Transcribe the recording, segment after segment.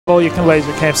Well, you can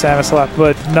laser camp Samus a lot,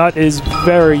 but Knut is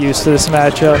very used to this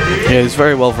matchup. Yeah, he's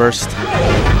very well versed.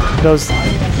 Knows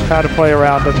how to play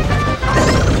around him.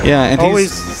 Yeah, and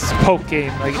always poke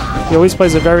game. Like he always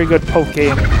plays a very good poke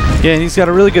game. Yeah, and he's got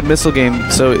a really good missile game,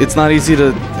 so it's not easy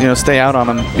to stay out on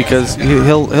him because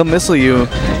he'll missile you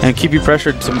and keep you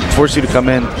pressured to force you to come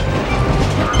in.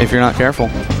 If you're not careful,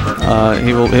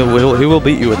 he will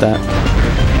beat you with that.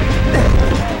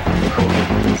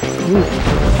 Ooh.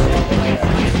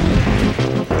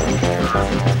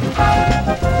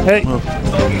 Hey. All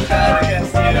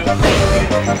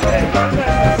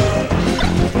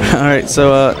right,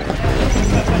 so a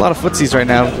lot of footsies right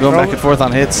now, going back and forth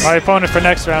on hits. My opponent for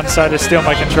next round decided to steal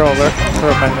my controller for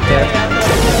a minute there.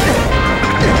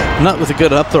 Knut with a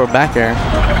good up throw back air.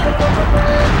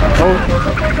 Oh.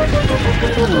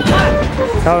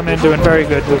 Collie Man doing very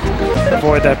good to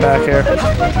avoid that back air.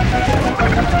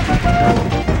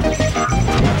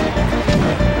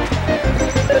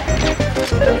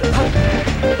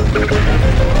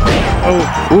 Oh.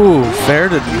 Ooh, fair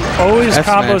to always F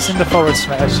combos smash. into forward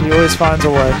smash. He always finds a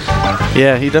way.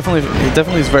 Yeah, he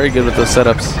definitely is very good with those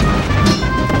setups.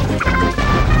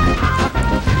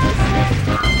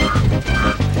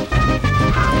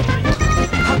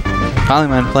 Collie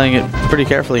Man playing it pretty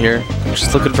carefully here.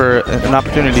 Just looking for an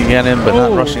opportunity to get in, but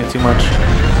not rushing it too much.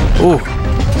 Ooh.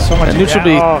 So much, so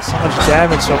much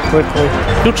damage so quickly.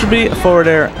 Neutral should be a forward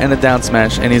air and a down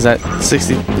smash, and he's at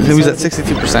 60. He was at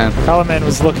 62%. Collie Man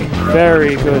was looking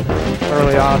very good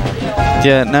early on.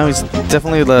 Yeah, now he's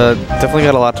definitely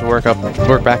got a lot to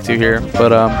work back to here,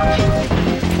 but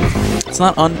it's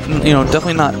not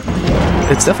definitely not.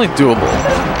 It's definitely doable.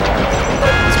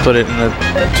 Let's put it in a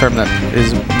term that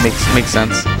makes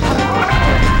sense.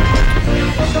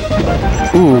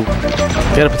 Ooh,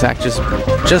 get up attack,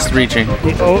 just reaching.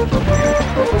 Oh.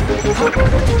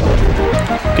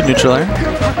 Good neutral air.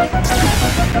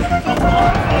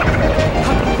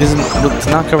 Does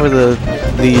not cover the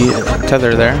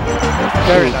tether there.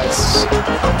 Very nice.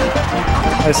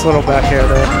 Nice little back air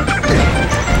there.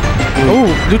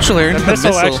 Ooh, neutral air. The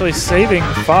missile actually saving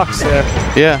Fox there.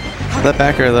 Yeah, that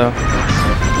back air though.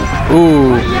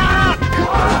 Ooh.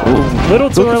 Ooh. Little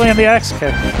too early on the axe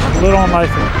kick. Little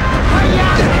unlikely.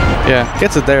 Yeah,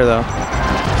 gets it there though,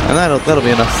 and that'll be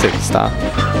enough to take the stop.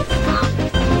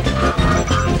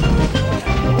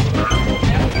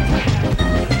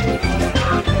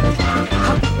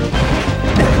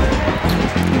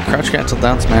 Crouch cancel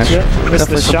down smash. Yep,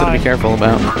 Definitely something to be careful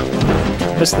about.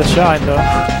 Missed the shine though.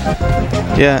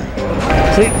 Yeah.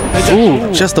 See,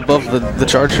 ooh, just above the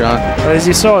charge shot. As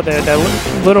you saw there, that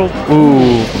little.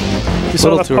 Ooh. You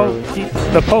saw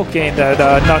the poke game that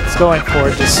Knut's going for,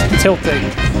 just tilting.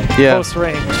 Yeah. Close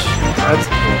range.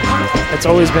 That's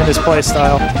always been his play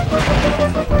style.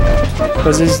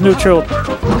 Because his neutral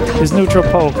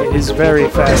poke is very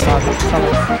fast on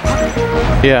coming.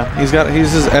 Yeah, he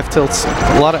uses F tilts,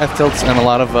 a lot of F tilts, and a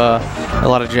lot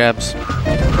of jabs.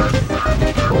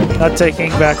 Not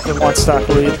taking back the one stock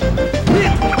lead.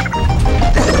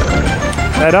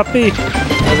 That up B,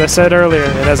 as I said earlier,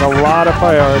 it has a lot of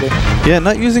priority. Yeah,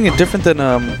 not using it different than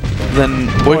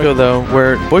Boyko though,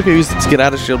 where Boyko used it to get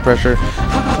out of shield pressure.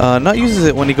 Not uses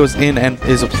it when he goes in and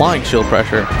is applying shield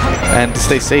pressure and to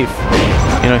stay safe.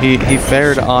 He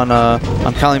fared on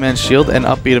Collie Man's shield and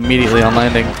upbeat immediately on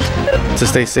landing to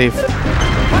stay safe.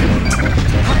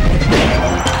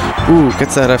 Ooh,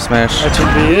 gets that F smash. That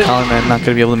should be it. Collie Man not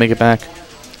gonna be able to make it back.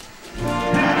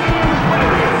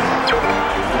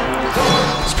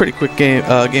 It's pretty quick game.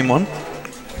 Game one.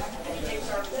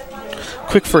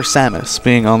 Quick for Samus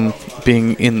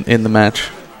being in the match.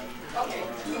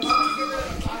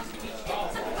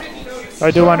 I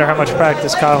do wonder how much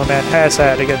practice Collie Man has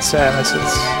had against Samus.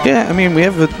 Yeah, I mean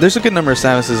there's a good number of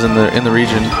Samuses in the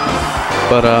region,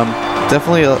 but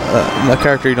definitely a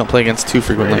character you don't play against too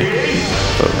frequently.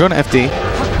 But we're going to FD.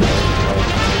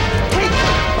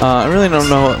 I really don't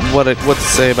know what to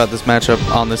say about this matchup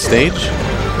on this stage.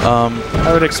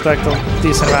 I would expect a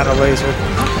decent amount of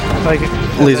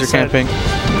laser camping.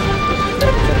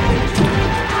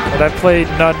 But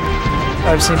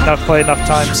I've seen Knut play enough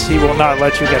times. He will not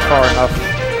let you get far enough.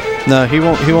 No, he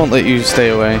won't let you stay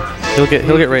away. He'll get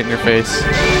right in your face.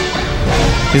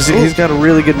 He's got a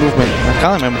really good movement.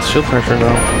 Collie Man with shield pressure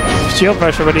though. Shield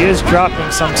pressure, but he is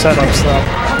dropping some setups though.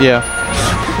 Yeah.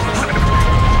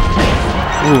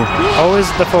 Ooh. Always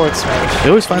the forward smash. He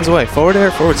always finds a way. Forward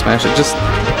air, forward smash. It just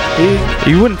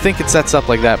you wouldn't think it sets up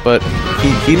like that, but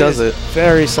he does it.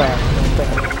 Very sound.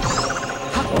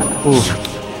 Ooh.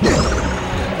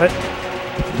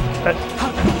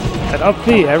 That up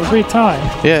B every time.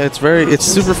 Yeah, it's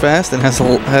super fast and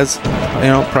has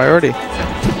priority.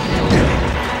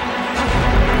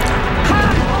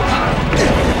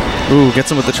 Ooh,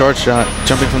 gets him with the charge shot.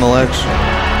 Jumping from the ledge.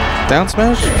 Down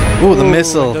smash? Ooh, the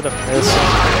missile.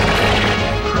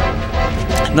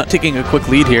 Not taking a quick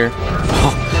lead here.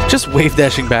 Oh, just wave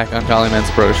dashing back on Collie Man's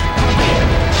approach.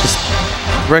 Just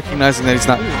recognizing that he's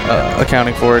not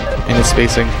accounting for it in his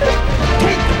spacing.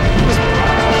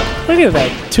 Look at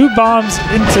that. 2 bombs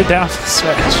into down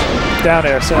smash. Down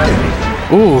air, sorry.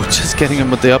 Ooh, just getting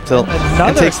him with the up tilt.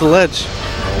 And takes the ledge.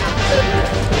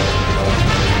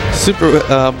 Super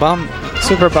bomb.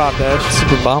 Super bomb dash.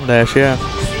 Super bomb dash, yeah.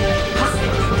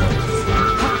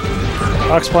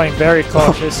 Ox playing very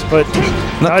cautious, but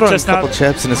not throwing a couple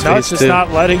chaps in his face, just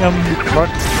not letting him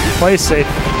play safe.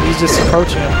 He's just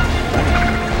approaching him.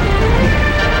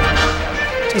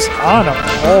 Just on him.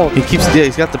 Oh, he keeps. Yeah,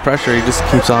 he's got the pressure. He just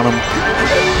keeps on him.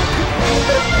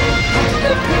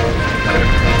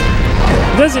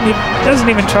 He doesn't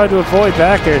even try to avoid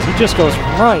back airs. He just goes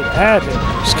right at him.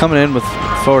 Just coming in with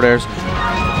forward airs.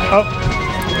 Oh,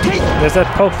 there's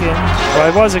that poke in. Well,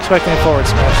 I was expecting a forward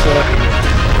smash there.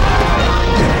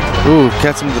 Ooh,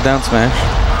 gets him with the down smash.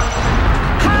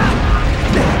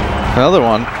 Another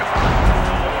one.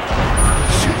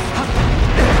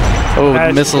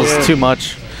 Oh, missiles too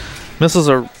much. Missiles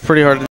are pretty hard to